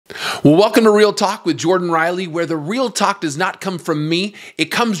Well, welcome to Real Talk with Jordan Riley, where the real talk does not come from me.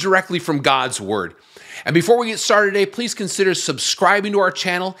 It comes directly from God's Word. And before we get started today, please consider subscribing to our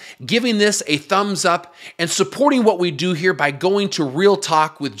channel, giving this a thumbs up, and supporting what we do here by going to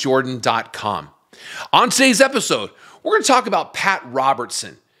realtalkwithjordan.com. On today's episode, we're going to talk about Pat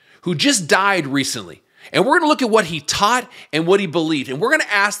Robertson, who just died recently. And we're going to look at what he taught and what he believed. And we're going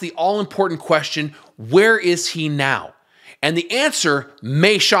to ask the all-important question, where is he now? And the answer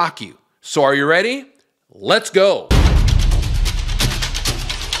may shock you. So are you ready? Let's go.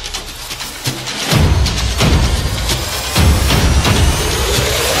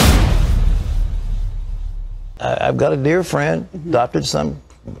 I've got a dear friend, adopted some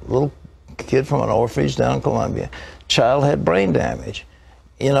little kid from an orphanage down in Colombia. Child had brain damage.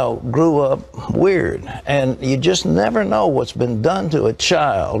 You know, grew up weird. And you just never know what's been done to a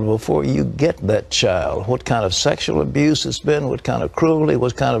child before you get that child. What kind of sexual abuse it's been, what kind of cruelty,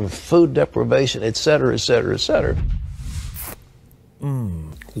 what kind of food deprivation, et cetera, et cetera, et cetera.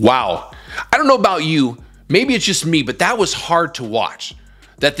 Wow. I don't know about you, maybe it's just me, but that was hard to watch.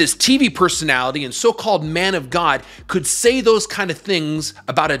 That this TV personality and so-called man of God could say those kind of things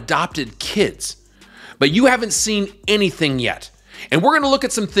about adopted kids. But you haven't seen anything yet. And we're going to look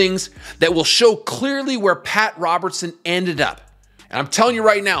at some things that will show clearly where Pat Robertson ended up. And I'm telling you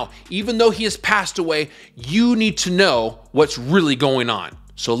right now, even though he has passed away, you need to know what's really going on.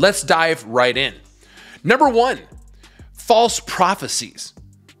 So let's dive right in. Number one, false prophecies.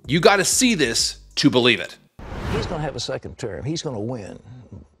 You got to see this to believe it. He's going to have a second term. He's going to win.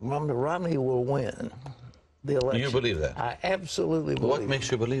 Romney will win the election. You believe that? I absolutely believe What makes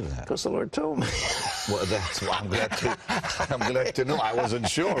you believe that? Because the Lord told me. Well, that's why I'm glad to know. I wasn't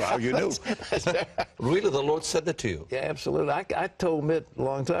sure how you knew. Really, the Lord said that to you? Yeah, absolutely. I told Mitt a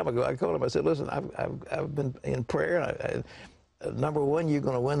long time ago. I called him. I said, listen, I've been in prayer. Number one, you're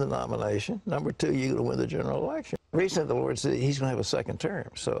going to win the nomination. Number two, you're going to win the general election. Recently, the Lord said he's going to have a second term.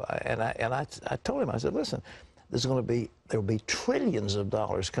 So, I told him, I said, listen, there will be trillions of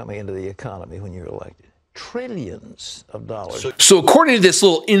dollars coming into the economy when you're elected. Trillions of dollars. So according to this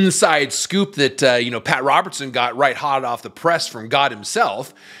little inside scoop that, Pat Robertson got right hot off the press from God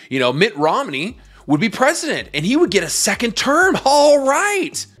himself, Mitt Romney would be president and he would get a second term. All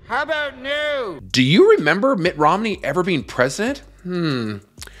right. How about no? Do you remember Mitt Romney ever being president? No,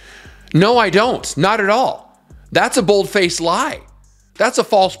 I don't. Not at all. That's a bold-faced lie. That's a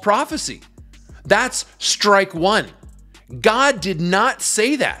false prophecy. That's strike one. God did not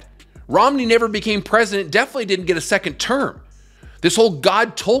say that. Romney never became president, definitely didn't get a second term. This whole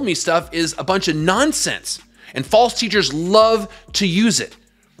God told me stuff is a bunch of nonsense, and false teachers love to use it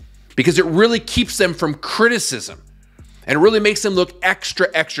because it really keeps them from criticism and it really makes them look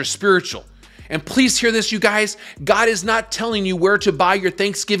extra spiritual. And please hear this, you guys, God is not telling you where to buy your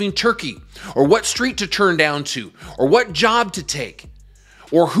Thanksgiving turkey or what street to turn down to or what job to take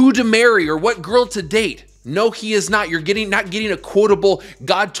or who to marry or what girl to date. No, he is not. You're not getting a quotable,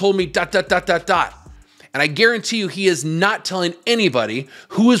 God told me, ... And I guarantee you, he is not telling anybody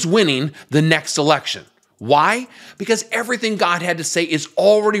who is winning the next election. Why? Because everything God had to say is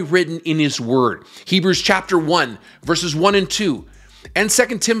already written in his word. Hebrews chapter 1, verses 1 and 2, and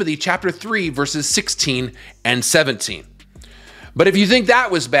 2 Timothy chapter 3, verses 16 and 17. But if you think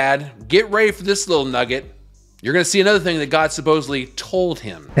that was bad, get ready for this little nugget. You're going to see another thing that God supposedly told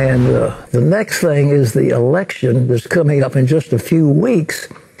him. And the next thing is the election that's coming up in just a few weeks,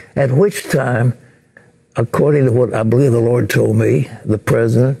 at which time, according to what I believe the Lord told me, the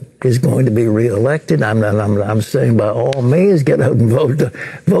president is going to be reelected. I'm saying by all means, get out and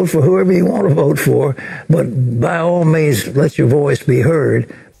vote for whoever you want to vote for, but by all means, let your voice be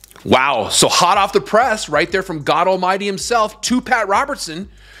heard. Wow, so hot off the press, right there from God Almighty himself to Pat Robertson,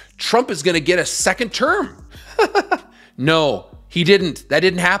 Trump is going to get a second term. No, he didn't. That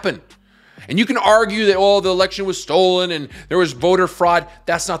didn't happen. And you can argue that, the election was stolen and there was voter fraud.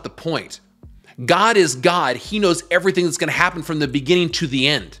 That's not the point. God is God. He knows everything that's going to happen from the beginning to the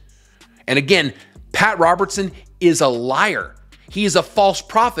end. And again, Pat Robertson is a liar. He is a false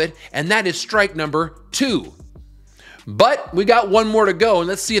prophet, and that is strike number 2. But we got one more to go, and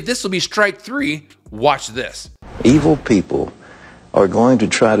let's see if this will be strike 3. Watch this. Evil people are going to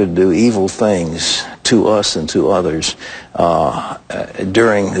try to do evil things to us and to others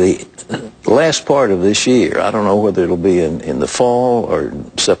during the last part of this year. I don't know whether it'll be in the fall or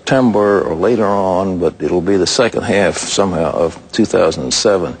September or later on, but it'll be the second half somehow of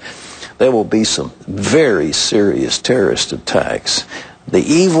 2007. There will be some very serious terrorist attacks The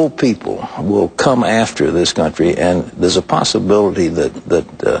evil people will come after this country, and there's a possibility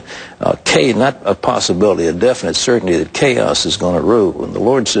not a possibility, a definite certainty that chaos is going to rule. And the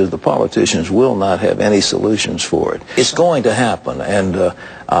Lord says the politicians will not have any solutions for it. It's going to happen, and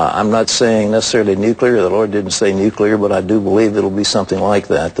I'm not saying necessarily nuclear. The Lord didn't say nuclear, but I do believe it'll be something like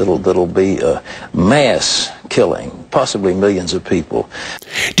that. That'll be mass killing, possibly millions of people.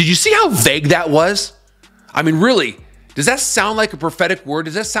 Did you see how vague that was? I mean, really, does that sound like a prophetic word?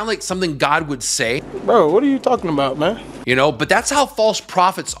 Does that sound like something God would say? Bro, what are you talking about, man? You know, but that's how false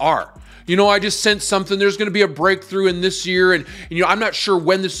prophets are. You know, I just sensed something. There's going to be a breakthrough in this year, and you know, I'm not sure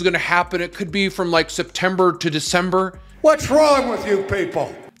when this is going to happen. It could be from like September to December. What's wrong with you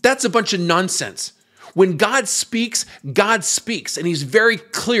people? That's a bunch of nonsense. When God speaks, and he's very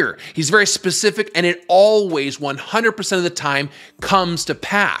clear. He's very specific, and it always, 100% of the time, comes to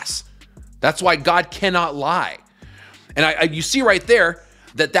pass. That's why God cannot lie. And you see right there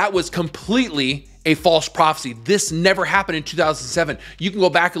that was completely a false prophecy. This never happened in 2007. You can go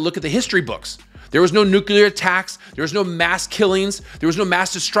back and look at the history books. There was no nuclear attacks. There was no mass killings. There was no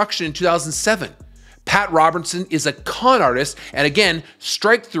mass destruction in 2007. Pat Robertson is a con artist. And again,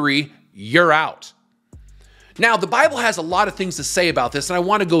 strike 3, you're out. Now, the Bible has a lot of things to say about this, and I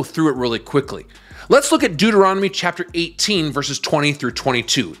want to go through it really quickly. Let's look at Deuteronomy chapter 18, verses 20 through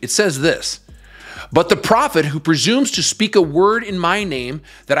 22. It says this: "But the prophet who presumes to speak a word in my name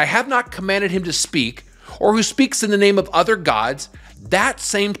that I have not commanded him to speak, or who speaks in the name of other gods, that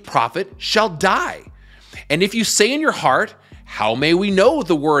same prophet shall die. And if you say in your heart, how may we know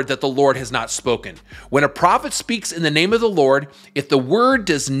the word that the Lord has not spoken? When a prophet speaks in the name of the Lord, if the word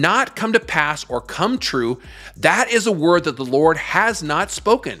does not come to pass or come true, that is a word that the Lord has not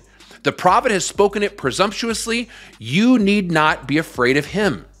spoken. The prophet has spoken it presumptuously. You need not be afraid of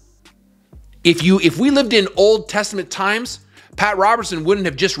him." If we lived in Old Testament times, Pat Robertson wouldn't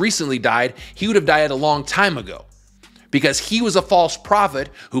have just recently died. He would have died a long time ago, because he was a false prophet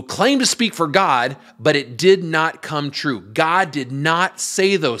who claimed to speak for God, but it did not come true. God did not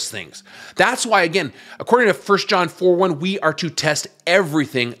say those things. That's why, again, according to 1 John 4:1, we are to test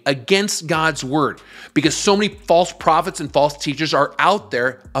everything against God's word, because so many false prophets and false teachers are out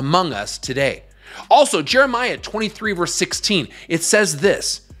there among us today. Also, Jeremiah 23, verse 16, it says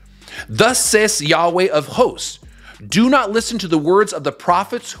this: "Thus says Yahweh of hosts, do not listen to the words of the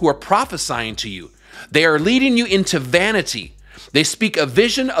prophets who are prophesying to you. They are leading you into vanity. They speak a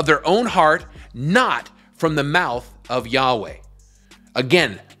vision of their own heart, not from the mouth of Yahweh."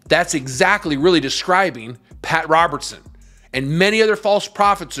 Again, that's exactly really describing Pat Robertson. And many other false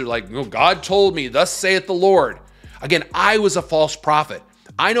prophets are like, "Oh, God told me, thus saith the Lord." Again, I was a false prophet.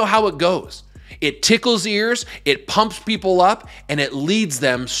 I know how it goes. It tickles ears, it pumps people up, and it leads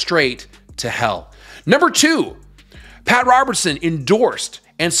them straight to hell. Number 2, Pat Robertson endorsed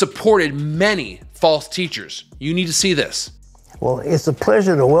and supported many false teachers. You need to see this. Well, it's a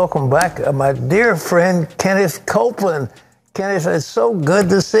pleasure to welcome back my dear friend, Kenneth Copeland. Kenneth, it's so good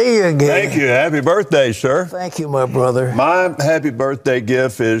to see you again. Thank you. Happy birthday, sir. Thank you, my brother. My happy birthday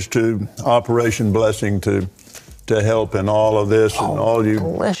gift is to Operation Blessing to help in all of this and all you.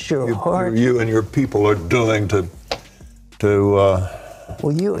 Bless your heart. You and your people are doing to.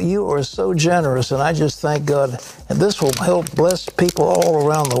 Well, you are so generous, and I just thank God. And this will help bless people all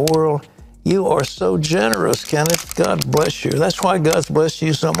around the world. You are so generous, Kenneth. God bless you. That's why God's blessed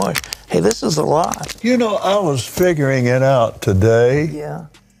you so much. Hey, this is a lot. You know, I was figuring it out today. Yeah.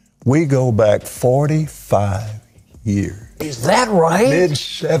 We go back 45 years. Is that right?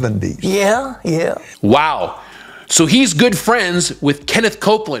 Mid-70s. Yeah. Wow. So he's good friends with Kenneth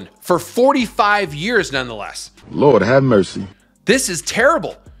Copeland for 45 years nonetheless. Lord have mercy. This is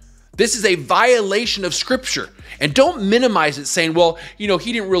terrible. This is a violation of Scripture. And don't minimize it saying, well, you know,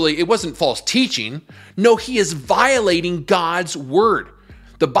 it wasn't false teaching. No, he is violating God's word.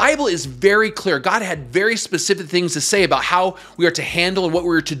 The Bible is very clear. God had very specific things to say about how we are to handle and what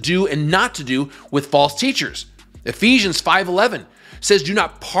we are to do and not to do with false teachers. Ephesians 5:11 says, do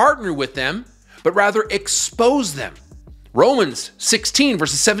not partner with them, but rather expose them. Romans 16,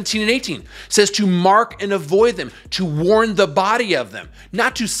 verses 17 and 18 says to mark and avoid them, to warn the body of them,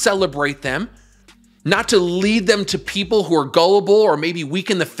 not to celebrate them, not to lead them to people who are gullible or maybe weak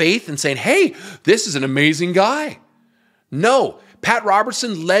in the faith and saying, hey, this is an amazing guy. No, Pat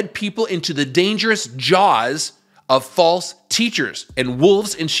Robertson led people into the dangerous jaws of false teachers and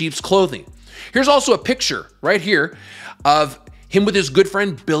wolves in sheep's clothing. Here's also a picture right here of him with his good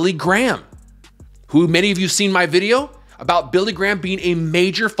friend, Billy Graham, who many of you have seen my video about Billy Graham being a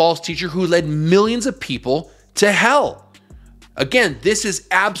major false teacher who led millions of people to hell. Again, this is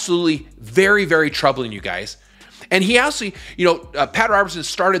absolutely very, very troubling, you guys. And he actually, Pat Robertson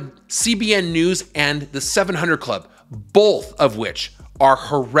started CBN News and the 700 Club, both of which are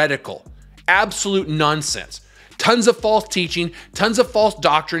heretical, absolute nonsense. Tons of false teaching, tons of false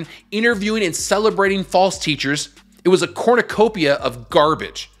doctrine, interviewing and celebrating false teachers. It was a cornucopia of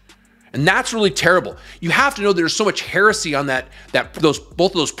garbage. And that's really terrible. You have to know there's so much heresy on both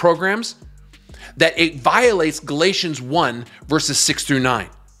of those programs that it violates Galatians 1 verses 6 through 9.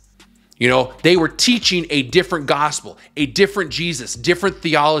 They were teaching a different gospel, a different Jesus, different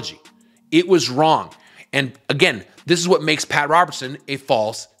theology. It was wrong. And again, this is what makes Pat Robertson a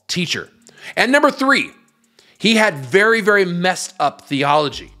false teacher. And number 3, he had very, very messed up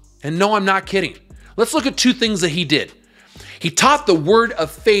theology. And no, I'm not kidding. Let's look at 2 things that he did. He taught the word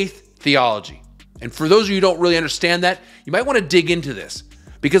of faith theology. And for those of you who don't really understand that, you might want to dig into this,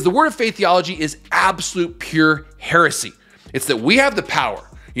 because the word of faith theology is absolute pure heresy. It's that we have the power.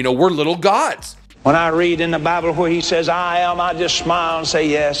 We're little gods. When I read in the Bible where he says, I am, I just smile and say,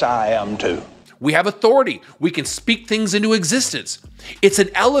 yes, I am too. We have authority. We can speak things into existence. It's an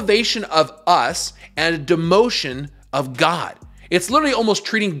elevation of us and a demotion of God. It's literally almost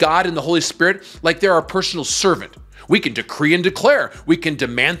treating God and the Holy Spirit like they're our personal servant. We can decree and declare. We can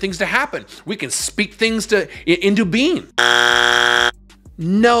demand things to happen. We can speak things into being.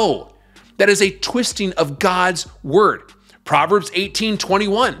 No, that is a twisting of God's word. Proverbs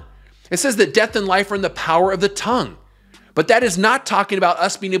 18:21. It says that death and life are in the power of the tongue. But that is not talking about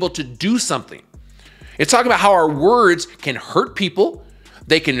us being able to do something. It's talking about how our words can hurt people,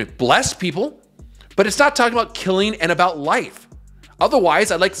 they can bless people, but it's not talking about killing and about life.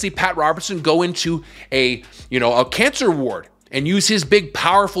 Otherwise, I'd like to see Pat Robertson go into a cancer ward and use his big,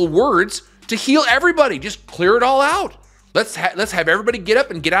 powerful words to heal everybody. Just clear it all out. Let's have everybody get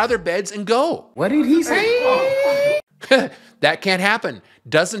up and get out of their beds and go. What did he say? That can't happen.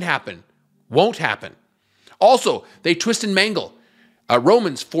 Doesn't happen. Won't happen. Also, they twist and mangle.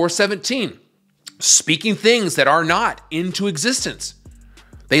 Romans 4:17, speaking things that are not into existence.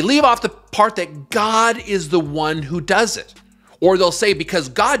 They leave off the part that God is the one who does it. Or they'll say because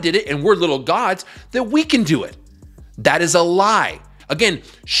God did it and we're little gods, that we can do it. That is a lie. Again,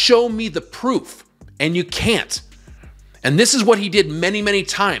 show me the proof, and you can't. And this is what he did many, many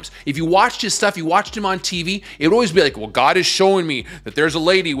times. If you watched his stuff, you watched him on TV, it would always be like, well, God is showing me that there's a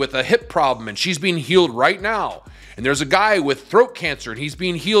lady with a hip problem and she's being healed right now. And there's a guy with throat cancer and he's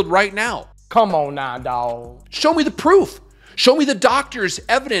being healed right now. Come on now, dog. Show me the proof. Show me the doctor's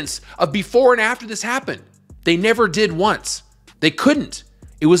evidence of before and after this happened. They never did once. They couldn't.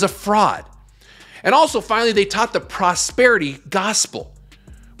 It was a fraud. And also, finally, they taught the prosperity gospel,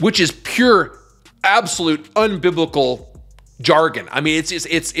 which is pure, absolute, unbiblical jargon. I mean,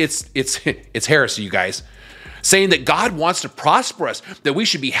 it's heresy, you guys. Saying that God wants to prosper us, that we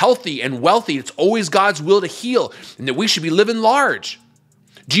should be healthy and wealthy. It's always God's will to heal, and that we should be living large.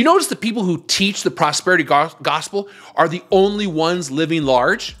 Do you notice the people who teach the prosperity gospel are the only ones living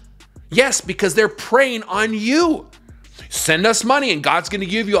large? Yes, because they're preying on you. Send us money and God's going to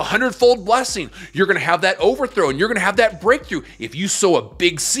give you 100-fold blessing. You're going to have that overthrow and you're going to have that breakthrough if you sow a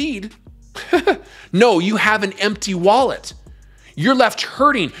big seed. No, you have an empty wallet. You're left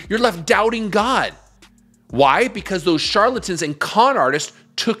hurting. You're left doubting God. Why? Because those charlatans and con artists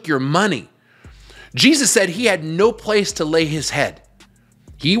took your money. Jesus said he had no place to lay his head.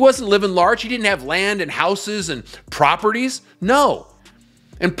 He wasn't living large. He didn't have land and houses and properties. No.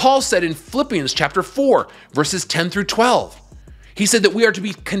 And Paul said in Philippians chapter 4, verses 10 through 12, he said that we are to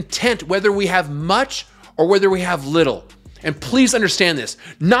be content whether we have much or whether we have little. And please understand this,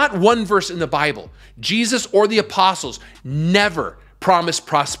 not one verse in the Bible, Jesus or the apostles never promised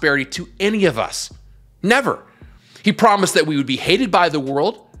prosperity to any of us. Never. He promised that we would be hated by the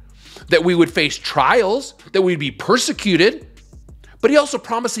world, that we would face trials, that we'd be persecuted. But he also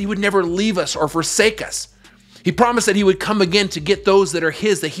promised that he would never leave us or forsake us. He promised that he would come again to get those that are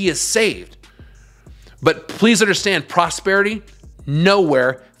his, that he has saved. But please understand, prosperity,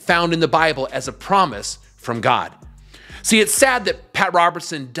 nowhere found in the Bible as a promise from God. See, it's sad that Pat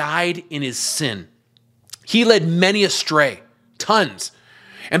Robertson died in his sin. He led many astray, tons.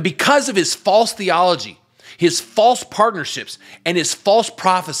 And because of his false theology, his false partnerships, and his false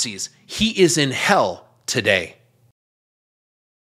prophecies, he is in hell today.